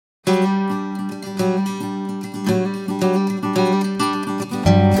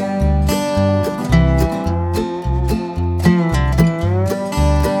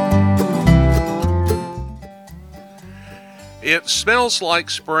It smells like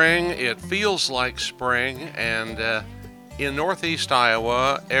spring, it feels like spring, and in northeast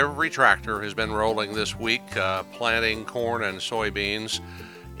Iowa, every tractor has been rolling this week, planting corn and soybeans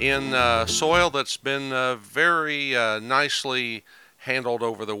in soil that's been very nicely handled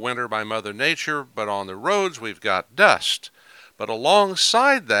over the winter by Mother Nature, but on the roads we've got dust. But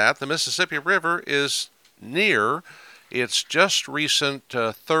alongside that, the Mississippi River is near its just recent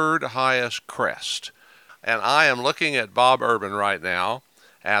third highest crest. And I am looking at Bob Urban right now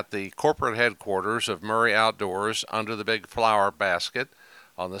at the corporate headquarters of Murray Outdoors under the big flower basket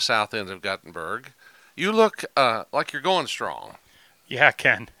on the south end of Guttenberg. You look like you're going strong. Yeah,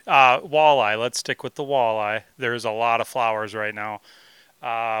 Ken. Walleye. Let's stick with the walleye. There's a lot of flowers right now.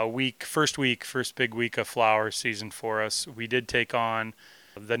 First big week of flower season for us. We did take on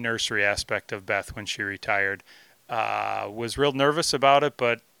the nursery aspect of Beth when she retired. Was real nervous about it,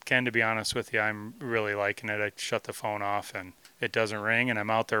 but Ken, to be honest with you, I'm really liking it. I shut the phone off and it doesn't ring, and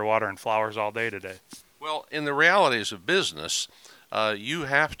I'm out there watering flowers all day today. Well, in the realities of business, you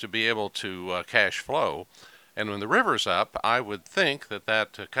have to be able to cash flow. And when the river's up, I would think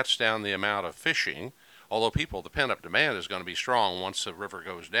that cuts down the amount of fishing, although the pent-up demand is going to be strong once the river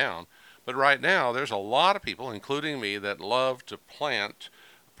goes down. But right now, there's a lot of people, including me, that love to plant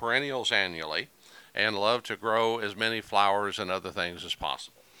perennials annually and love to grow as many flowers and other things as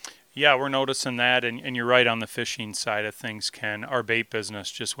possible. Yeah, we're noticing that, and you're right on the fishing side of things, Ken. Our bait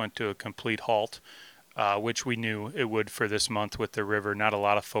business just went to a complete halt, which we knew it would for this month with the river. Not a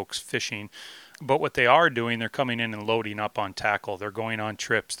lot of folks fishing. But what they are doing, they're coming in and loading up on tackle. They're going on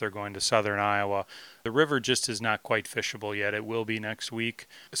trips. They're going to southern Iowa. The river just is not quite fishable yet. It will be next week.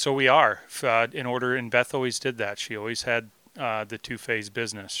 So we are, and Beth always did that. She always had the two-phase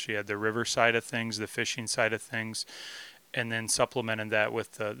business. She had the river side of things, the fishing side of things, and then supplemented that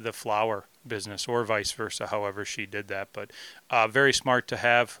with the flower business, or vice versa, however she did that. But very smart to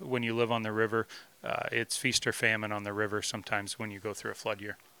have when you live on the river. It's feast or famine on the river sometimes when you go through a flood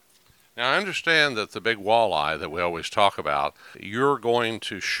year. Now, I understand that the big walleye that we always talk about, you're going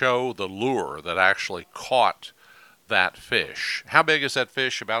to show the lure that actually caught that fish. How big is that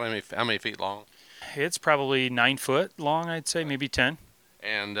fish? About how many feet long? It's probably 9 foot long, I'd say, maybe 10.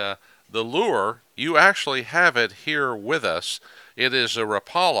 And the lure, you actually have it here with us. It is a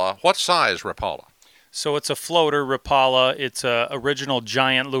Rapala. What size Rapala? So it's a floater Rapala. It's a original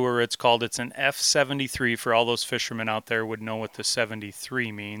giant lure, it's called. It's an F73 for all those fishermen out there would know what the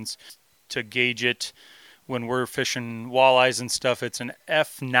 73 means. To gauge it when we're fishing walleyes and stuff, it's an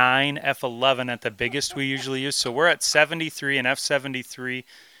F9, F11 at the biggest we usually use. So we're at 73 and F73.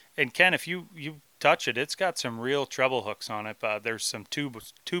 And Ken, if you touch it, it's got some real treble hooks on it. There's some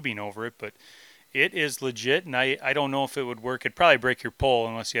tubing over it, but it is legit, and I don't know if it would work. It'd probably break your pole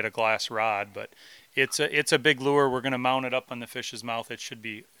unless you had a glass rod, but it's a big lure. We're going to mount it up on the fish's mouth. It should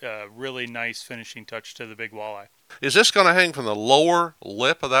be a really nice finishing touch to the big walleye. Is this going to hang from the lower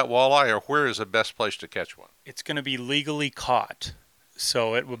lip of that walleye, or where is the best place to catch one? It's going to be legally caught,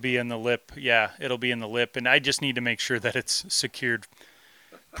 so it will be in the lip. Yeah, it'll be in the lip, and I just need to make sure that it's secured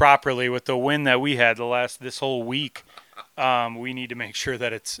properly. With the wind that we had this whole week, we need to make sure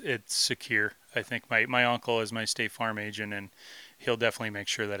that it's secure. I think my uncle is my State Farm agent, and he'll definitely make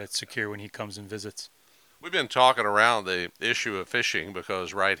sure that it's secure when he comes and visits. We've been talking around the issue of fishing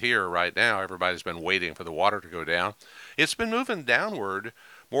because right here, right now, everybody's been waiting for the water to go down. It's been moving downward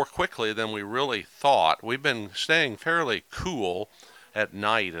more quickly than we really thought. We've been staying fairly cool at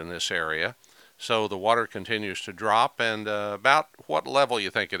night in this area, so the water continues to drop. And about what level you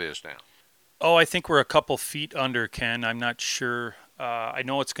think it is now? Oh, I think we're a couple feet under, Ken. I'm not sure. I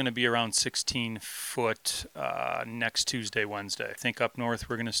know it's going to be around 16 foot next Tuesday, Wednesday. I think up north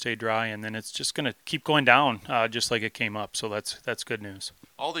we're going to stay dry, and then it's just going to keep going down just like it came up. So that's good news.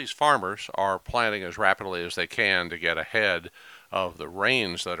 All these farmers are planting as rapidly as they can to get ahead of the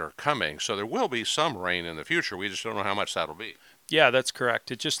rains that are coming. So there will be some rain in the future. We just don't know how much that'll be. Yeah, that's correct.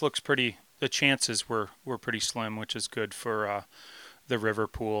 It just looks pretty. The chances were pretty slim, which is good for the river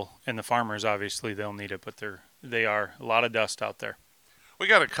pool, and the farmers. Obviously, they'll need it, but they are a lot of dust out there. We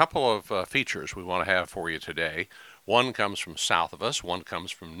got a couple of features we want to have for you today. One comes from south of us, one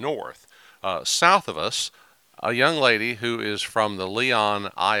comes from north. South of us, a young lady who is from the Leon,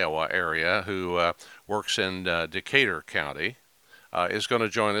 Iowa area, who works in Decatur County, is going to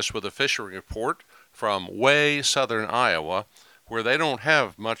join us with a fishing report from way southern Iowa, where they don't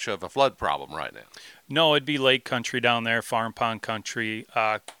have much of a flood problem right now. No, it'd be lake country down there, farm pond country.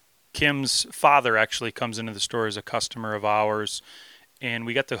 Kim's father actually comes into the store as a customer of ours, and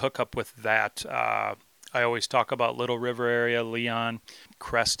we got to hook up with that. I always talk about Little River area, Leon,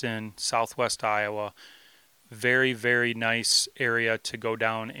 Creston, southwest Iowa. Very, very nice area to go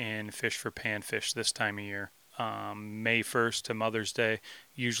down and fish for panfish this time of year. May 1st to Mother's Day,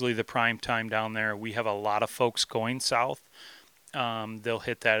 usually the prime time down there. We have a lot of folks going south. They'll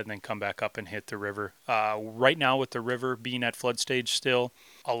hit that and then come back up and hit the river. Right now, with the river being at flood stage still,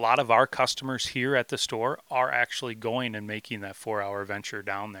 a lot of our customers here at the store are actually going and making that 4-hour venture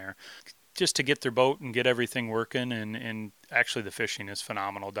down there just to get their boat and get everything working. And actually the fishing is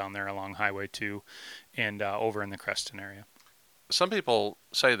phenomenal down there along Highway 2 and over in the Creston area. Some people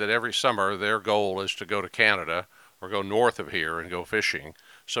say that every summer their goal is to go to Canada or go north of here and go fishing.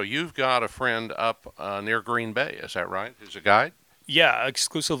 So you've got a friend up near Green Bay, is that right? Who's a guide? Yeah,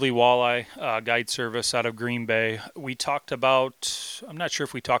 exclusively walleye guide service out of Green Bay. We talked about, I'm not sure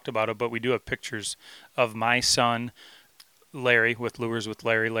if we talked about it, but we do have pictures of my son, Larry, with Lures with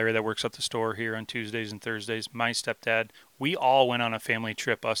Larry that works at the store here on Tuesdays and Thursdays, my stepdad. We all went on a family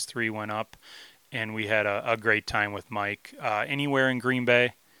trip. Us three went up, and we had a great time with Mike. Anywhere in Green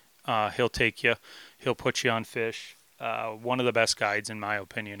Bay, he'll take you. He'll put you on fish. One of the best guides, in my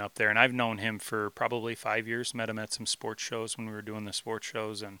opinion, up there. And I've known him for probably 5 years. Met him at some sports shows when we were doing the sports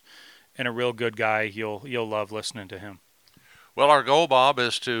shows, and a real good guy. You'll love listening to him. Well, our goal, Bob,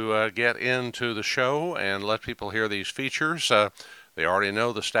 is to get into the show and let people hear these features. They already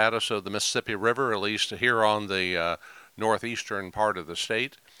know the status of the Mississippi River, at least here on the northeastern part of the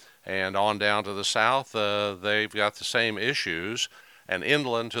state. And on down to the south, they've got the same issues. And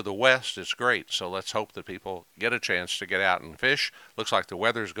inland to the west, it's great. So let's hope that people get a chance to get out and fish. Looks like the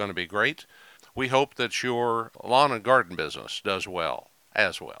weather's going to be great. We hope that your lawn and garden business does well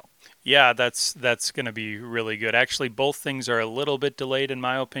as well. Yeah, that's going to be really good. Actually, both things are a little bit delayed, in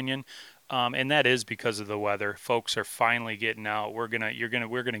my opinion, and that is because of the weather. Folks are finally getting out. We're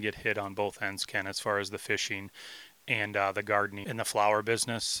gonna get hit on both ends, Ken, as far as the fishing and the gardening and the flower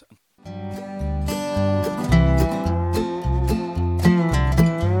business.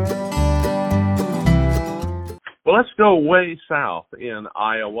 Well, let's go way south in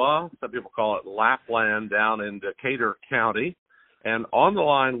Iowa. Some people call it Lapland, down in Decatur County. And on the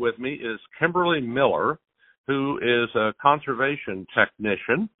line with me is Kimberly Miller, who is a conservation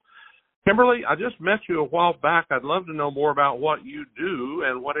technician. Kimberly, I just met you a while back. I'd love to know more about what you do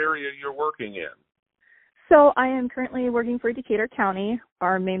and what area you're working in. So I am currently working for Decatur County.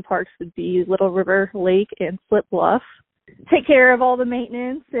 Our main parks would be Little River Lake and Slip Bluff. Take care of all the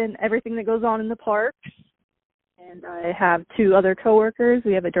maintenance and everything that goes on in the parks. And I have two other coworkers.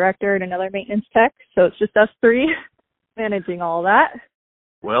 We have a director and another maintenance tech. So it's just us three managing all that.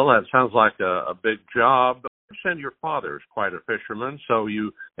 Well, that sounds like a big job. I understand your father is quite a fisherman, so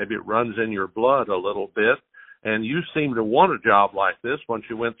maybe it runs in your blood a little bit. And you seem to want a job like this once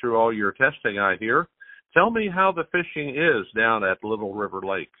you went through all your testing, I hear. Tell me how the fishing is down at Little River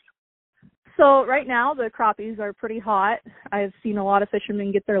Lake. So right now the crappies are pretty hot. I've seen a lot of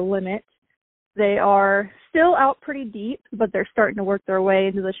fishermen get their limit. They are still out pretty deep, but they're starting to work their way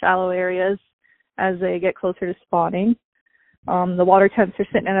into the shallow areas as they get closer to spawning. The water temps are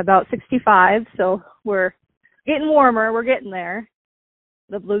sitting at about 65, so we're getting warmer. We're getting there.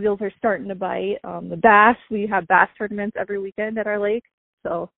 The bluegills are starting to bite. The bass, we have bass tournaments every weekend at our lake,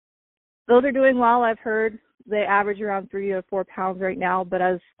 so those are doing well. I've heard they average around 3 to 4 pounds right now, but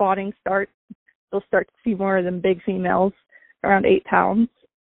as spawning starts, you'll start to see more of them big females, around 8 pounds.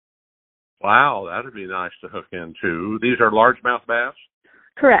 Wow, that would be nice to hook into. These are largemouth bass?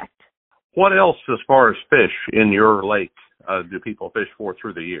 Correct. What else as far as fish in your lake do people fish for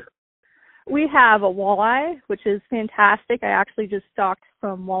through the year? We have a walleye, which is fantastic. I actually just stocked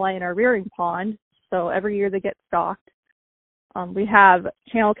some walleye in our rearing pond, so every year they get stocked. We have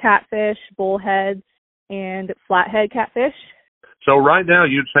channel catfish, bullheads, and flathead catfish. So right now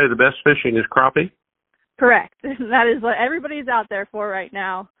you'd say the best fishing is crappie? Correct. That is what everybody's out there for right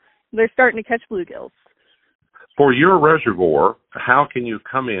now. They're starting to catch bluegills. For your reservoir, how can you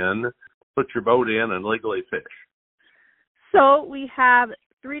come in, put your boat in, and legally fish? So we have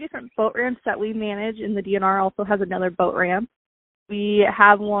 3 different boat ramps that we manage, and the DNR also has another boat ramp. We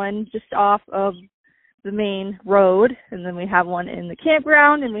have one just off of the main road, and then we have one in the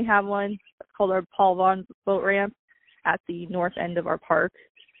campground, and we have one called our Paul Vaughn boat ramp at the north end of our park.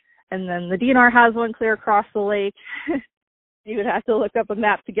 And then the DNR has one clear across the lake. You would have to look up a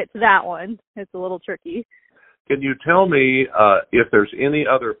map to get to that one. It's a little tricky. Can you tell me if there's any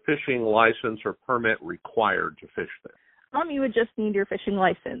other fishing license or permit required to fish there? You would just need your fishing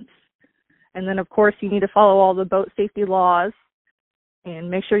license. And then, of course, you need to follow all the boat safety laws and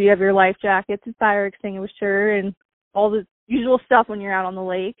make sure you have your life jackets and fire extinguisher and all the usual stuff when you're out on the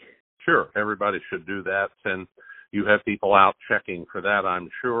lake. Sure, everybody should do that. And you have people out checking for that, I'm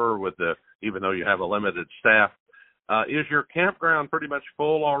sure, with the even though you have a limited staff. Is your campground pretty much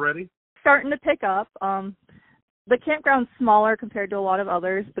full already? Starting to pick up. The campground's smaller compared to a lot of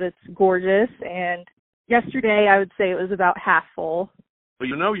others, but it's gorgeous. And yesterday, I would say it was about half full. Well,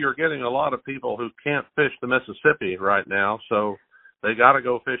 you know you're getting a lot of people who can't fish the Mississippi right now, so they got to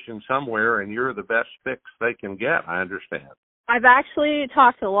go fishing somewhere, and you're the best fix they can get, I understand. I've actually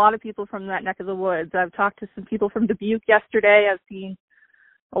talked to a lot of people from that neck of the woods. I've talked to some people from Dubuque yesterday. I've seen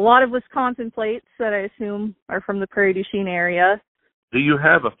a lot of Wisconsin plates that I assume are from the Prairie du Chien area. Do you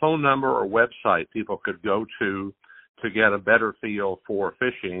have a phone number or website people could go to get a better feel for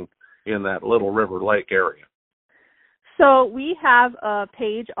fishing in that Little River Lake area? So we have a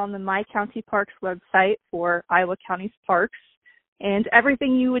page on the My County Parks website for Iowa County's parks, and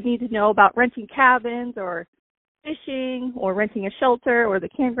everything you would need to know about renting cabins or fishing or renting a shelter or the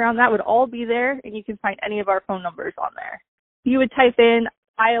campground, that would all be there, and you can find any of our phone numbers on there. You would type in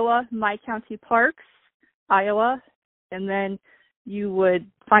Iowa My County Parks, Iowa, and then you would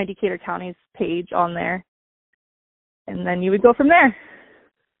find Decatur County's page on there, and then you would go from there.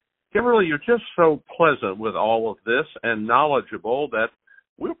 Kimberly, you're just so pleasant with all of this and knowledgeable that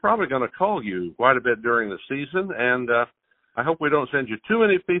we're probably going to call you quite a bit during the season, and I hope we don't send you too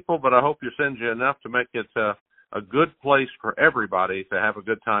many people, but I hope you send you enough to make it a good place for everybody to have a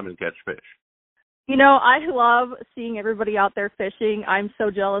good time and catch fish. You know, I love seeing everybody out there fishing. I'm so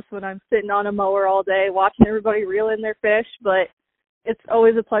jealous when I'm sitting on a mower all day watching everybody reel in their fish, but it's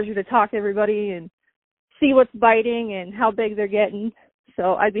always a pleasure to talk to everybody and see what's biting and how big they're getting.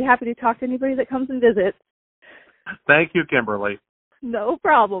 So I'd be happy to talk to anybody that comes and visits. Thank you, Kimberly. No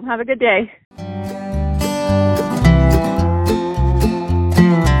problem. Have a good day.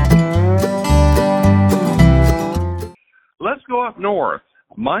 Let's go up north.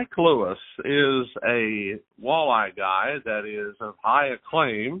 Mike Lewis is a walleye guy that is of high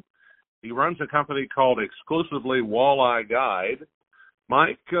acclaim. He runs a company called Exclusively Walleye Guide.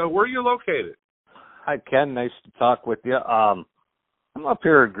 Mike, where are you located? Hi, Ken. Nice to talk with you. I'm up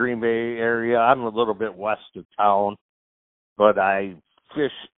here in Green Bay area. I'm a little bit west of town, but I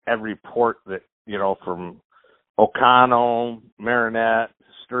fish every port that, from Oconto, Marinette,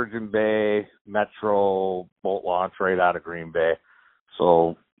 Sturgeon Bay, Metro, boat launch right out of Green Bay.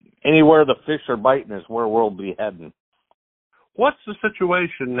 So anywhere the fish are biting is where we'll be heading. What's the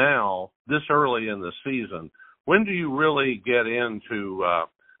situation now this early in the season? When do you really get into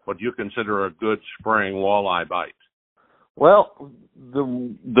what you consider a good spring walleye bite? Well,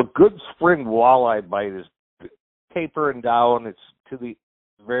 the good spring walleye bite is tapering down. It's to the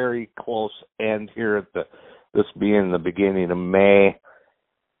very close end here at this being the beginning of May.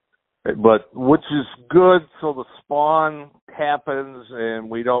 But which is good, so the spawn happens,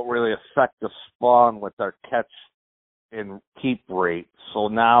 and we don't really affect the spawn with our catch and keep rate. So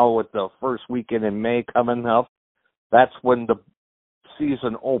now with the first weekend in May coming up, that's when the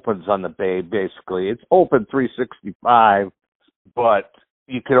season opens on the bay, basically. It's open 365, but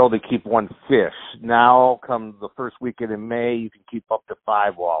you can only keep one fish. Now, come the first weekend in May, you can keep up to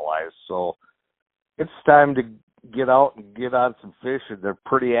 5 walleyes. So it's time to get out and get on some fish, and they're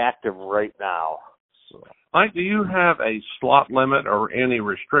pretty active right now. So, Mike, do you have a slot limit or any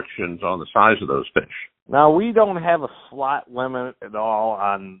restrictions on the size of those fish? Now, we don't have a slot limit at all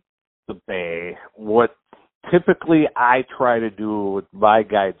on the bay. What typically I try to do with my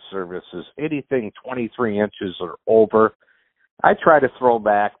guide service is anything 23 inches or over, I try to throw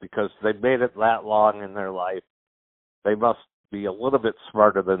back because they've made it that long in their life. They must be a little bit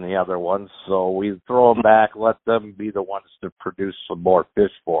smarter than the other ones, so we throw them back, let them be the ones to produce some more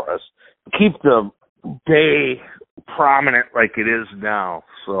fish for us. Keep the bay prominent like it is now.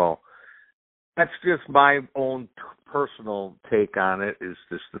 So that's just my own personal take on it, is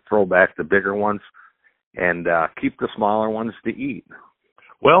just to throw back the bigger ones and keep the smaller ones to eat.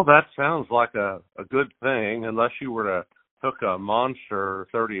 Well, that sounds like a good thing, unless you were to hook a monster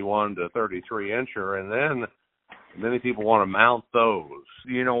 31 to 33 incher, and then many people want to mount those.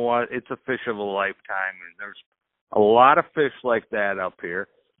 You know what? It's a fish of a lifetime, and there's a lot of fish like that up here.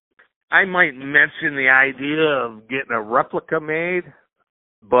 I might mention the idea of getting a replica made,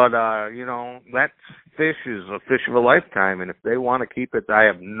 but, that fish is a fish of a lifetime, and if they want to keep it, I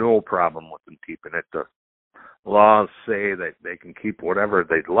have no problem with them keeping it. The laws say that they can keep whatever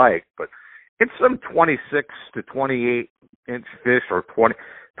they'd like, but it's some 26 to 28 inch fish, or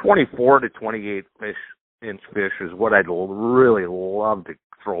 24 to 28 inch fish is what I'd really love to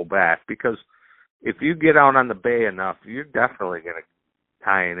throw back, because if you get out on the bay enough, you're definitely going to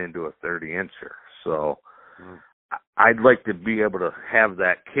tie it into a 30 incher. So I'd like to be able to have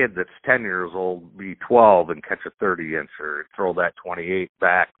that kid that's 10 years old be 12 and catch a 30-incher and throw that 28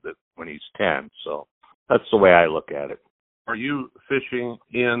 back when he's 10. So that's the way I look at it. Are you fishing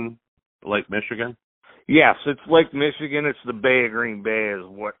in Lake Michigan? Yes, it's Lake Michigan. It's the Bay of Green Bay is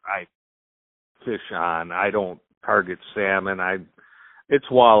what I fish on. I don't target salmon. It's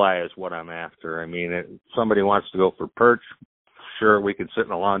walleye is what I'm after. I mean, if somebody wants to go for perch, sure, we can sit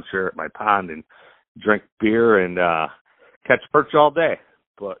in a lawn chair at my pond and drink beer and catch perch all day.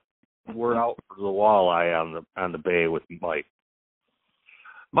 But we're out for the walleye on the bay with Mike.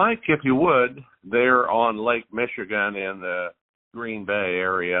 Mike, if you would, there on Lake Michigan in the Green Bay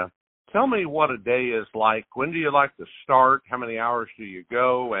area, tell me what a day is like. When do you like to start? How many hours do you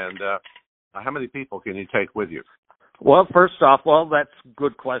go? And how many people can you take with you? Well, first off, that's a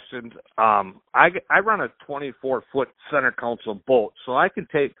good question. I run a 24-foot center console boat, so I could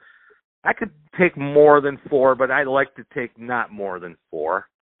take more than 4, but I like to take not more than 4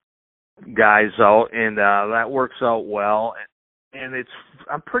 guys out, and that works out well. And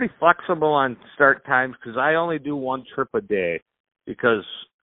I'm pretty flexible on start times because I only do 1 trip a day. Because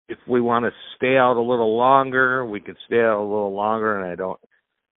if we want to stay out a little longer, we can stay out a little longer, and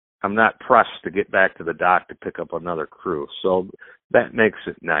I'm not pressed to get back to the dock to pick up another crew. So that makes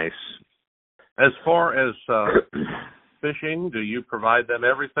it nice. As far as fishing, do you provide them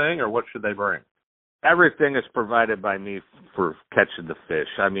everything, or what should they bring? Everything is provided by me for catching the fish.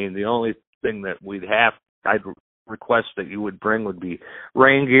 I mean, the only thing that I'd request that you would bring would be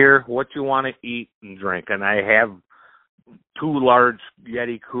rain gear, what you want to eat and drink. And I have 2 large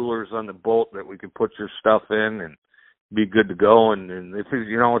Yeti coolers on the boat that we can put your stuff in and be good to go. And if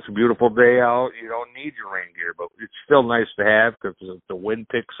it's a beautiful day out, you don't need your rain gear, but it's still nice to have because if the wind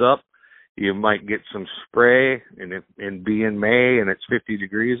picks up, you might get some spray, and being May and it's 50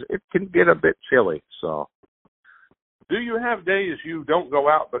 degrees, it can get a bit chilly. So, do you have days you don't go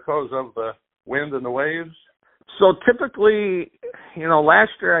out because of the wind and the waves? So typically,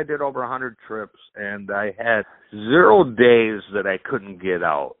 last year I did over 100 trips, and I had 0 days that I couldn't get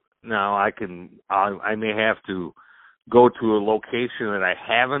out. Now I may have to go to a location that I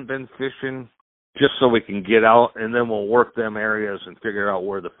haven't been fishing just so we can get out, and then we'll work them areas and figure out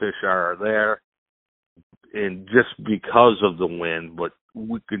where the fish are there. And just because of the wind, but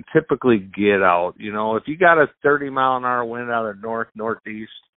we can typically get out. If you got a 30-mile-an-hour wind out of the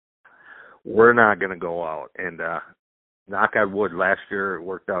northeast, we're not going to go out. And knock on wood, last year it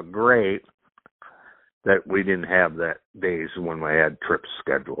worked out great that we didn't have that days when we had trips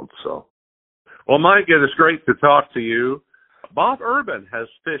scheduled. So, well, Mike, it is great to talk to you. Bob Urban has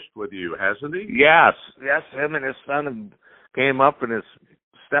fished with you, hasn't he? Yes. Him and his son came up, and his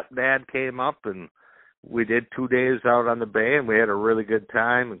stepdad came up, and we did 2 days out on the bay, and we had a really good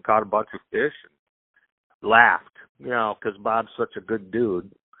time and caught a bunch of fish and laughed, because Bob's such a good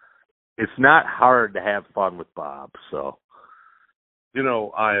dude. It's not hard to have fun with Bob. So,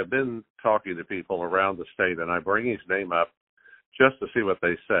 I have been talking to people around the state, and I bring his name up just to see what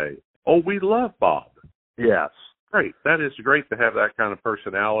they say. Oh, we love Bob. Yes. Great. That is great to have that kind of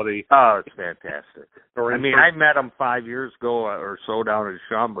personality. Oh, it's fantastic. I met him 5 years ago or so down at the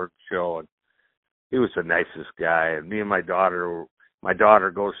Schaumburg show, and he was the nicest guy. And me and my daughter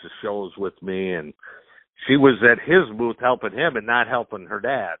goes to shows with me, and she was at his booth helping him and not helping her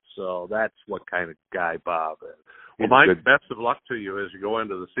dad. So that's what kind of guy Bob is. Well, Mike, best of luck to you as you go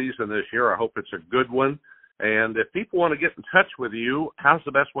into the season this year. I hope it's a good one. And if people want to get in touch with you, how's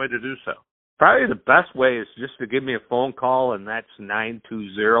the best way to do so? Probably the best way is just to give me a phone call, and that's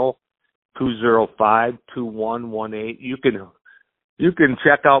 920-205-2118. You can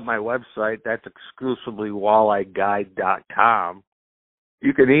check out my website. That's exclusivelyWalleyeGuide.com.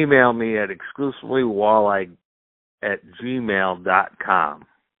 You can email me at exclusivelywalleye@gmail.com.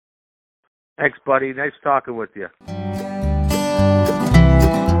 Thanks, buddy. Nice talking with you.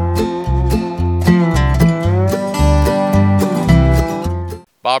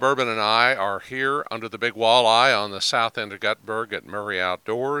 Bob Urban and I are here under the big walleye on the south end of Gutberg at Murray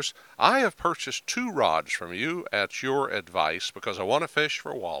Outdoors. I have purchased 2 rods from you at your advice because I want to fish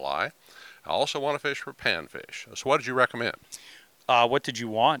for walleye. I also want to fish for panfish. So what did you recommend? What did you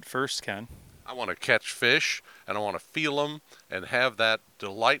want first, Ken? I want to catch fish, and I want to feel them and have that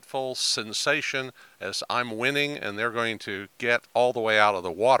delightful sensation as I'm winning and they're going to get all the way out of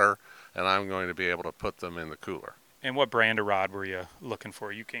the water, and I'm going to be able to put them in the cooler. And what brand of rod were you looking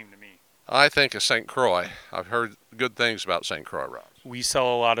for? You came to me. I think of St Croix. I've heard good things about St Croix rods. We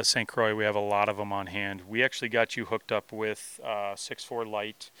sell a lot of St Croix. We have a lot of them on hand. We actually got you hooked up with 6.4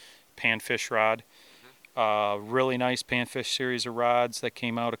 light panfish rod. Really nice panfish series of rods that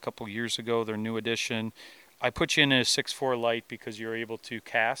came out a couple years ago. Their new edition. I put you in a 6.4 light because you're able to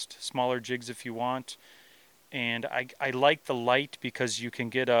cast smaller jigs if you want. And I like the light because you can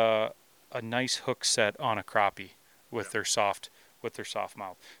get a nice hook set on a crappie with their soft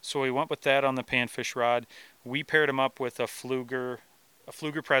mouth. So we went with that on the panfish rod. We paired them up with a Fluger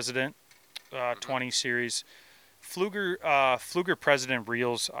President 20 series. Fluger President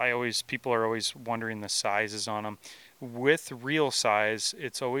reels, people are always wondering the sizes on them. With reel size,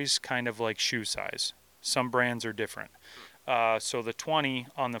 it's always kind of like shoe size. Some brands are different. So the 20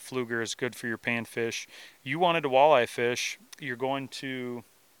 on the Fluger is good for your panfish. You wanted a walleye fish. You're going to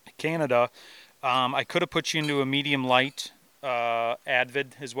Canada. I could have put you into a medium light.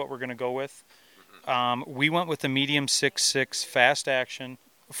 Advid is what we're going to go with. We went with the medium 6.6 fast action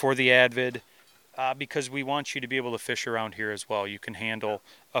for the Advid because we want you to be able to fish around here as well. You can handle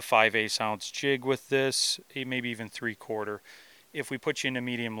a 5/8 ounce jig with this, maybe even 3/4. If we put you into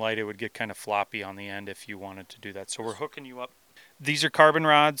medium light, it would get kind of floppy on the end if you wanted to do that. So we're hooking you up. These are carbon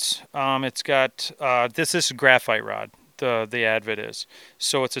rods. It's got this is a graphite rod. The Advid is.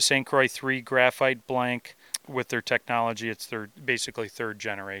 So it's a St Croix 3 graphite blank with their technology. It's their basically third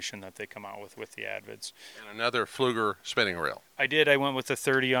generation that they come out with the Advids. And another Fluger spinning reel. I went with the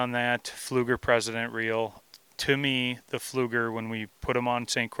 30 on that Fluger President reel. To me, the Fluger, when we put them on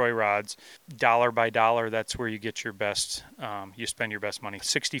St. Croix rods, dollar by dollar, that's where you get your best, you spend your best money.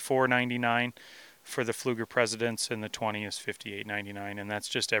 $64.99 for the Fluger Presidents, and the 20 is $58.99, and that's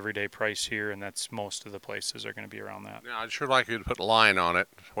just everyday price here, and that's most of the places are going to be around that. Now, I'd sure like you to put a line on it.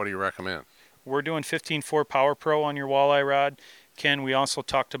 What do you recommend? We're doing 15.4 Power Pro on your walleye rod. Ken, we also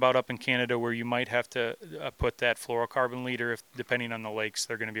talked about up in Canada where you might have to put that fluorocarbon leader, depending on the lakes,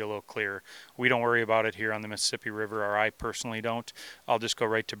 they're going to be a little clearer. We don't worry about it here on the Mississippi River, or I personally don't. I'll just go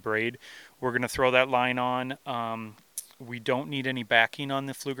right to braid. We're going to throw that line on. We don't need any backing on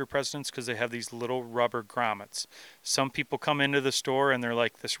the Fluger Presidents because they have these little rubber grommets. Some people come into the store and they're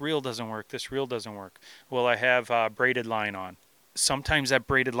like, this reel doesn't work, this reel doesn't work. Well, I have braided line on. Sometimes that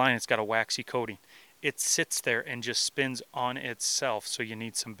braided line, it's got a waxy coating. It sits there and just spins on itself, so you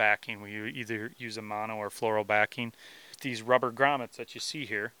need some backing. We either use a mono or floral backing. These rubber grommets that you see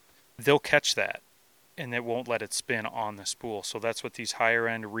here, they'll catch that, and it won't let it spin on the spool. So that's what these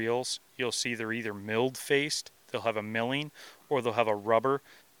higher-end reels, you'll see they're either milled faced, they'll have a milling, or they'll have a rubber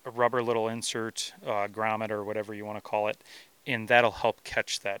little insert, grommet, or whatever you want to call it, and that'll help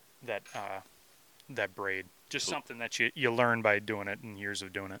catch that braid. Just something that you learn by doing it and years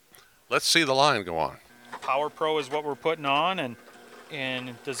of doing it. Let's see the line go on. Power Pro is what we're putting on,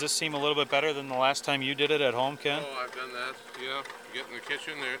 and does this seem a little bit better than the last time you did it at home, Ken? Oh, I've done that. Yeah, you get in the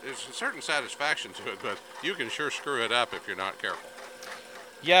kitchen, there's a certain satisfaction to it, but you can sure screw it up if you're not careful.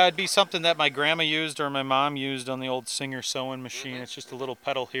 Yeah, it'd be something that my grandma used or my mom used on the old Singer sewing machine. It's just a little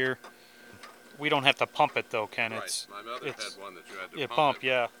pedal here. We don't have to pump it though, Ken. Right. My mother had one that you had to pump. pump it.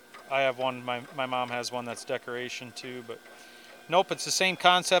 Yeah. I have one. My mom has one that's decoration too, but nope, it's the same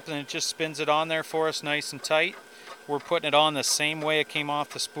concept, and it just spins it on there for us nice and tight. We're putting it on the same way it came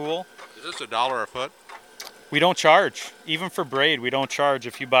off the spool. Is this $1 a foot? We don't charge. Even for braid, we don't charge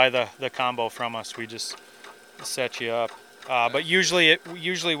if you buy the combo from us. We just set you up. But usually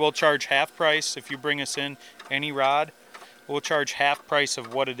we'll charge half price if you bring us in any rod. We'll charge half price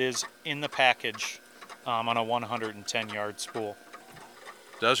of what it is in the package on a 110-yard spool.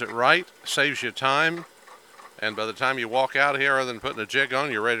 Does it right, saves you time, and by the time you walk out of here, other than putting a jig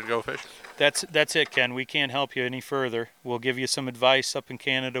on, you're ready to go fishing. That's it, Ken. We can't help you any further. We'll give you some advice up in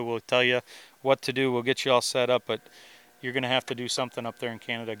Canada. We'll tell you what to do. We'll get you all set up, but you're going to have to do something up there in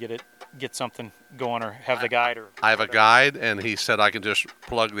Canada. Get something going, or have the guide. I have a guide, and he said I can just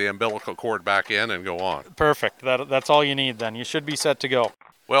plug the umbilical cord back in and go on. Perfect. That's all you need then. You should be set to go.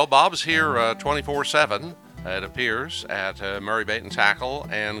 Well, Bob's here 24/7. It appears at Murray Bait and Tackle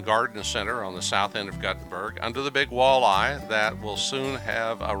and Garden Center on the south end of Guttenberg under the big walleye that will soon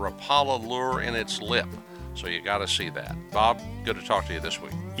have a Rapala lure in its lip. So you got to see that. Bob, good to talk to you this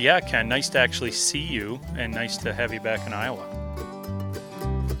week. Yeah, Ken, nice to actually see you, and nice to have you back in Iowa.